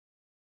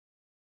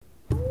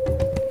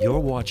You're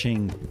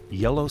watching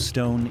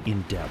Yellowstone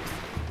in Depth.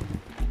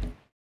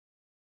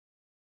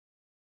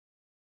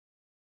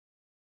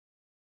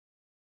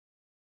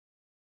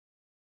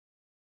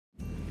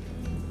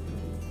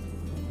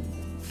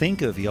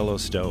 Think of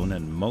Yellowstone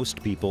and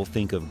most people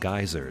think of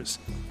geysers.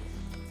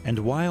 And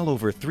while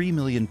over 3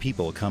 million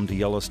people come to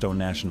Yellowstone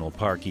National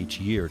Park each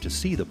year to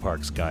see the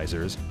park's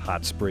geysers,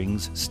 hot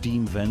springs,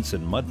 steam vents,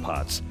 and mud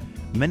pots,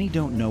 many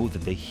don't know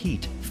that the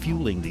heat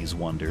fueling these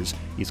wonders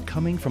is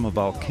coming from a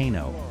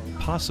volcano,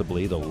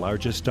 possibly the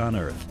largest on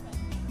Earth.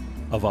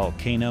 A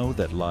volcano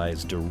that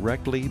lies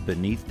directly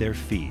beneath their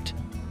feet.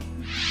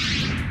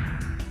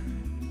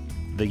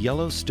 The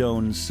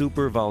Yellowstone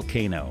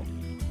Supervolcano.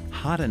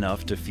 Hot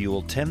enough to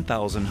fuel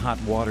 10,000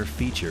 hot water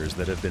features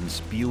that have been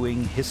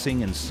spewing,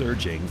 hissing, and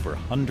surging for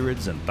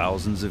hundreds and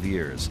thousands of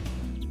years.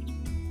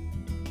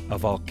 A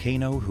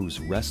volcano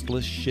whose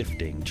restless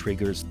shifting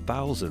triggers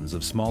thousands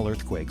of small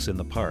earthquakes in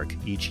the park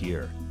each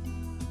year.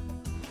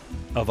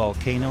 A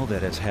volcano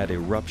that has had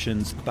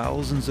eruptions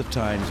thousands of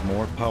times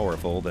more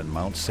powerful than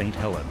Mount St.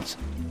 Helens.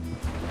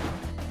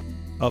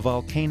 A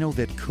volcano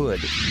that could,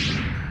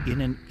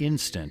 in an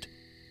instant,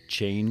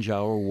 change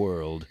our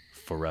world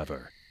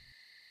forever.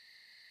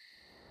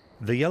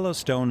 The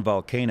Yellowstone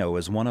volcano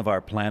is one of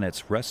our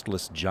planet's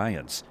restless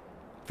giants.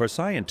 For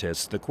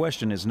scientists, the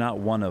question is not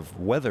one of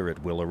whether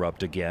it will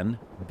erupt again,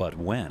 but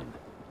when.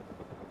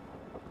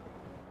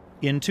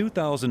 In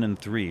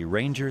 2003,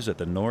 rangers at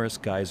the Norris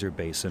Geyser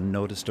Basin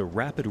noticed a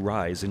rapid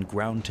rise in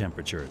ground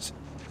temperatures.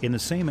 In the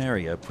same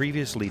area,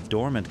 previously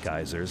dormant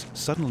geysers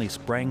suddenly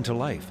sprang to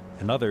life,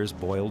 and others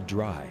boiled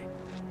dry.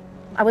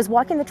 I was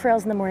walking the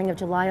trails in the morning of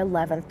July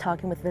 11th,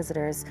 talking with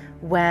visitors,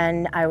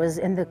 when I was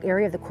in the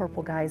area of the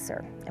Corporal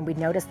Geyser, and we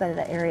noticed that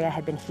the area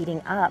had been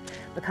heating up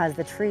because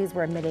the trees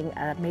were emitting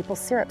a maple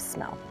syrup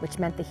smell, which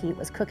meant the heat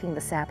was cooking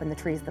the sap in the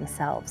trees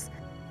themselves.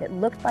 It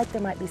looked like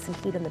there might be some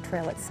heat in the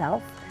trail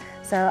itself,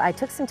 so I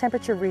took some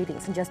temperature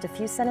readings, and just a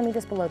few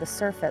centimeters below the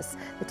surface,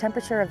 the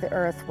temperature of the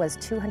Earth was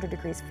 200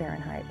 degrees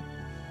Fahrenheit.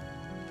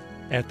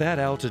 At that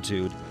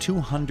altitude,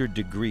 200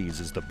 degrees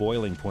is the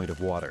boiling point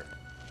of water.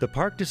 The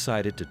park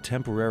decided to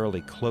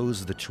temporarily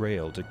close the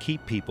trail to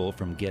keep people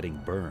from getting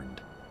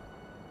burned.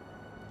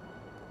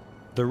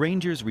 The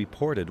rangers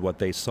reported what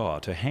they saw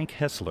to Hank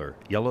Hessler,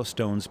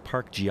 Yellowstone's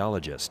park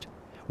geologist.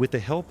 With the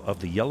help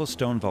of the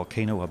Yellowstone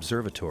Volcano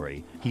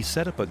Observatory, he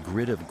set up a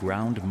grid of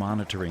ground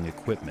monitoring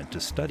equipment to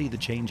study the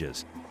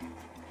changes.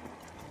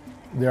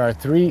 There are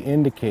 3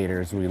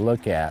 indicators we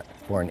look at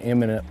for an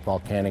imminent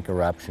volcanic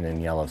eruption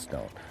in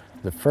Yellowstone.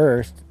 The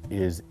first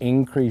is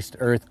increased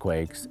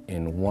earthquakes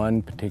in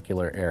one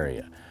particular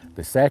area.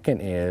 The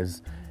second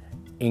is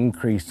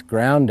increased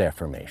ground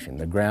deformation,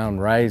 the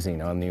ground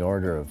rising on the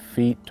order of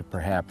feet to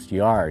perhaps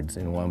yards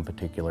in one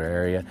particular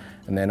area.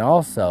 And then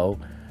also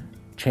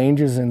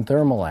changes in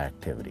thermal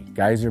activity,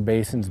 geyser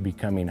basins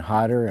becoming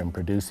hotter and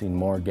producing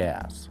more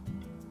gas.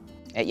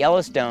 At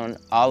Yellowstone,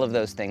 all of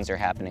those things are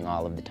happening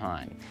all of the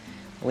time.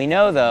 We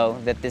know, though,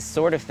 that this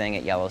sort of thing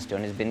at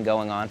Yellowstone has been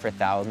going on for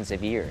thousands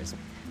of years.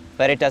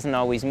 But it doesn't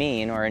always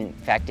mean, or in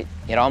fact,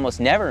 it almost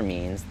never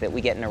means that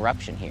we get an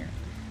eruption here.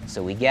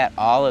 So we get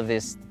all of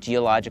this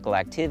geological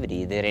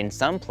activity that in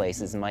some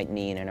places might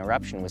mean an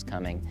eruption was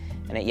coming,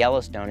 and at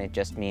Yellowstone it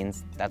just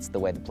means that's the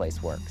way the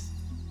place works.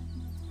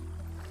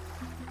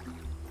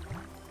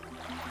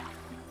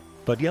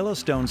 But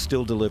Yellowstone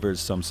still delivers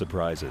some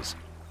surprises.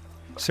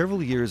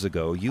 Several years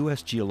ago,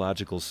 U.S.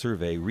 Geological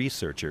Survey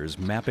researchers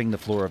mapping the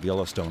floor of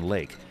Yellowstone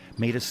Lake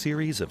made a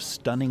series of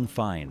stunning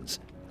finds.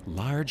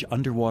 Large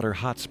underwater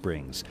hot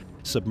springs,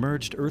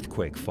 submerged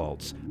earthquake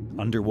faults,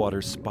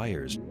 underwater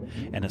spires,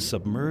 and a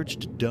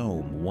submerged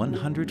dome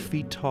 100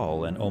 feet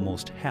tall and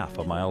almost half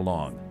a mile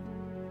long.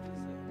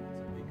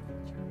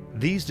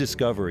 These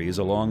discoveries,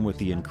 along with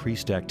the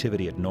increased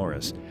activity at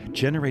Norris,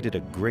 generated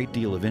a great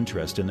deal of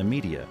interest in the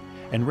media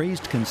and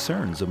raised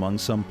concerns among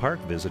some park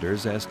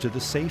visitors as to the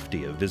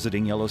safety of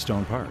visiting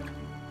Yellowstone Park.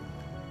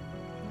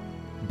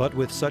 But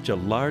with such a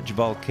large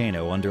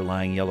volcano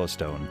underlying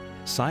Yellowstone,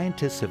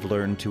 scientists have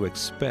learned to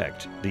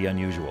expect the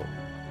unusual.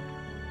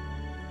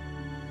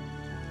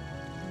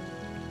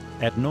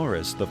 At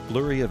Norris, the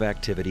flurry of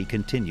activity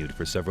continued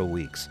for several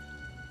weeks.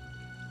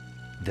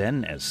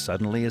 Then, as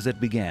suddenly as it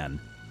began,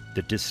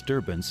 the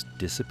disturbance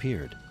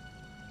disappeared.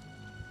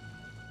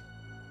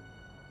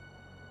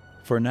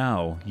 For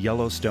now,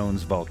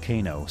 Yellowstone's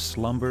volcano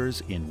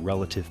slumbers in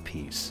relative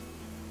peace.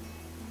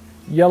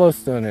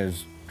 Yellowstone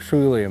is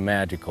truly a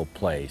magical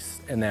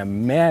place, and that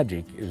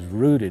magic is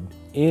rooted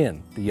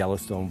in the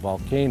Yellowstone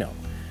volcano.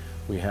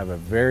 We have a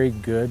very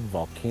good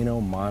volcano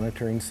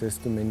monitoring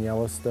system in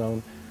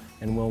Yellowstone,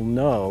 and we'll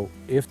know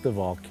if the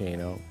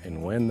volcano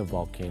and when the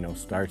volcano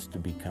starts to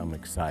become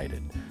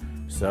excited.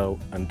 So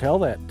until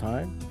that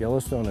time,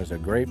 Yellowstone is a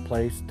great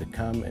place to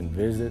come and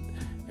visit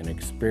and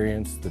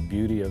experience the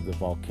beauty of the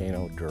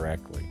volcano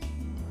directly.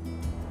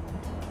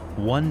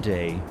 One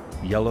day,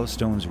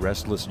 Yellowstone's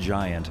restless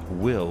giant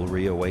will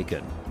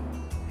reawaken.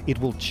 It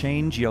will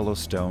change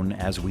Yellowstone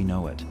as we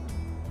know it.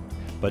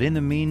 But in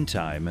the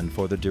meantime, and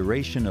for the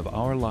duration of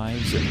our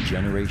lives and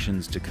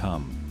generations to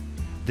come,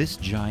 this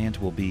giant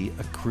will be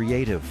a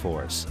creative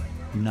force,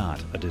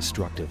 not a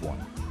destructive one.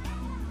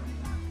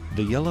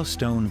 The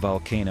Yellowstone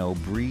volcano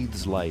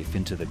breathes life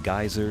into the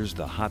geysers,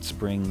 the hot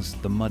springs,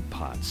 the mud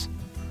pots.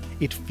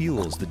 It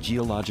fuels the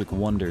geologic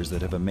wonders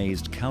that have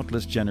amazed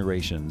countless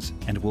generations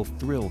and will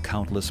thrill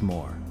countless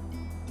more.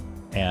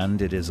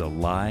 And it is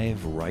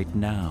alive right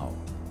now,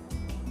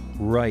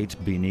 right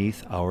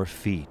beneath our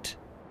feet.